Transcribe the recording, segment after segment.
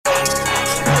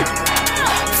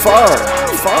Fuck.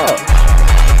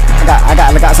 I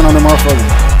got Lagotson on the motherfucker.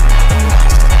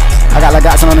 I got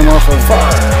Lagotson on the motherfucker.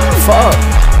 Fuck.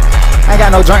 I ain't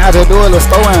got no drink, I just do a little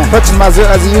store in. Purchase my zip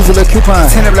as you use a little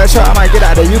coupon. 10 black truck, I might get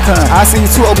out the Yukon. I see you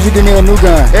 2 opens, you give me a new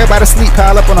gun. Everybody sleep,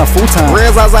 pile up on a futon. Real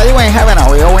Zaza, you ain't having a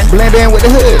real one. Blend in with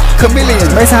the hood,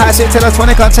 chameleon. Make some hot shit, tell her 20,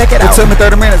 come check it out. It took me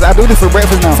 30 minutes, I do this for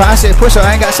breakfast now. Fine shit, push her,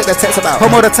 I ain't got shit to text about.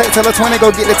 Homo to take, tell her 20,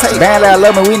 go get the tape. Band I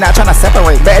love me, we not tryna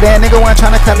separate. Back then, nigga wasn't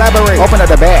tryna collaborate. Open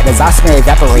up the bag, the Zosman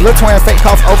evaporate. Lil' twin fake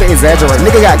cough, over exaggerate.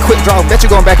 Nigga got quick draw, bet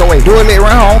you going back away. Do a lit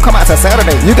run home, come out till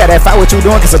Saturday. You got that fight, what you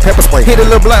doing, get some pepper spray. Hit a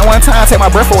little blunt one time, take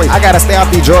my breath away. I gotta stay off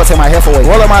these drugs, take my health away.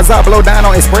 Roll up my Zop, blow down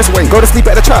on expressway. Go to sleep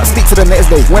at the truck, sleep to the next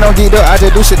day. When I'm geeked up, I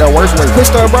just do shit the worst way. Push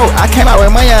store bro, I came out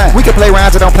with money on. We can play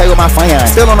rounds, just don't play with my fun.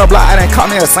 Still on the block, I done caught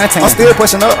me a suntan. I'm still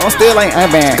pushing up, I'm still ain't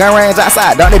unbanned. Gun range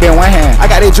outside, don't they been one hand. I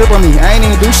got they drip on me, I ain't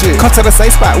even do shit. Come to the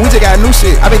safe spot, we just got new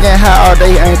shit. I been getting high all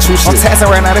day, ain't true shit. I'm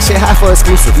taxing right now, this shit high for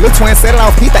exclusive. Lil' twin set it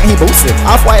off, he think he boosted.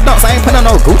 Off-white dunks, I ain't putting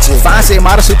on no Gucci. Fine shit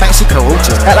model, she think she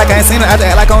Karuchi. Act like I ain't seen it, I just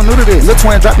act like I'm new to this. Lil'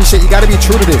 twin drop your shit, you gotta be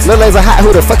true to this. Lil' Laser hot,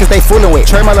 who the fuck is they fooling with?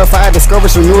 Trade my little fire, discover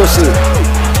some newer shit.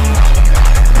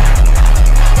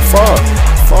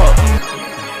 Fuck.